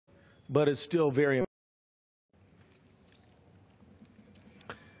but it's still very important.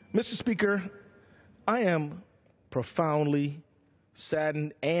 Mr. Speaker, I am profoundly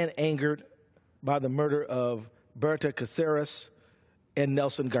saddened and angered by the murder of Berta Cáceres and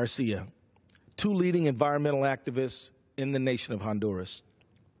Nelson Garcia, two leading environmental activists in the nation of Honduras.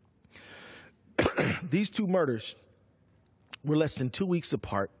 These two murders were less than 2 weeks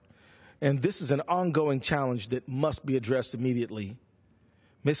apart, and this is an ongoing challenge that must be addressed immediately.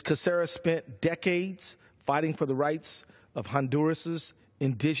 Ms. Cáceres spent decades fighting for the rights of Honduras's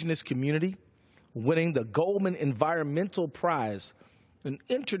indigenous community, winning the Goldman Environmental Prize, an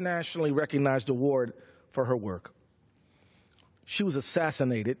internationally recognized award for her work. She was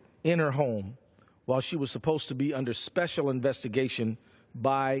assassinated in her home while she was supposed to be under special investigation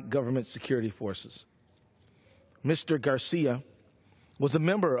by government security forces. Mr. Garcia was a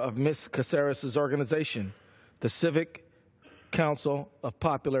member of Ms. Cáceres' organization, the Civic Council of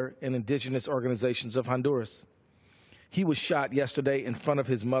Popular and Indigenous Organizations of Honduras. He was shot yesterday in front of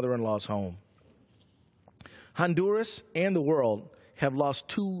his mother-in-law's home. Honduras and the world have lost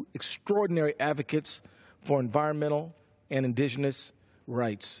two extraordinary advocates for environmental and indigenous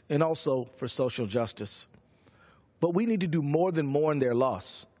rights, and also for social justice. But we need to do more than mourn their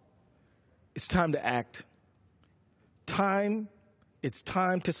loss. It's time to act. It's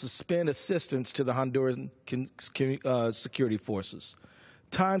time to suspend assistance to the Honduran security forces.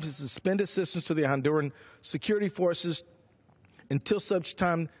 Time to suspend assistance to the Honduran security forces until such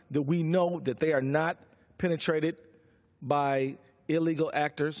time that we know that they are not penetrated by illegal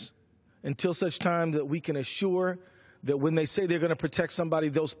actors, until such time that we can assure that when they say they're going to protect somebody,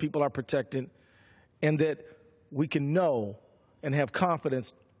 those people are protected, and that we can know and have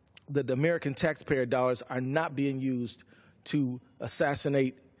confidence that the American taxpayer dollars are not being used to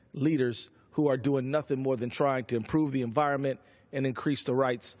assassinate leaders who are doing nothing more than trying to improve the environment and increase the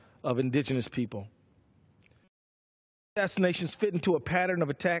rights of indigenous people. Assassinations fit into a pattern of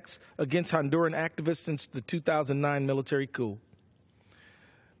attacks against Honduran activists since the 2009 military coup.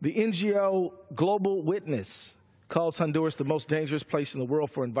 The NGO Global Witness calls Honduras the most dangerous place in the world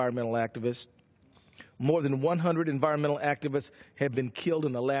for environmental activists. More than 100 environmental activists have been killed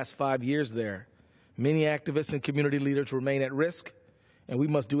in the last 5 years there. Many activists and community leaders remain at risk, and we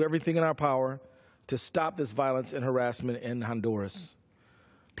must do everything in our power to stop this violence and harassment in Honduras.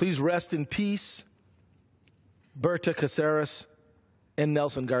 Please rest in peace, Berta Cáceres and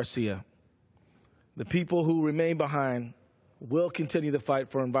Nelson Garcia. The people who remain behind will continue the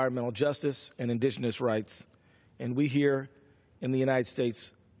fight for environmental justice and indigenous rights, and we here in the United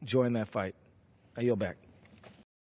States join that fight. I yield back.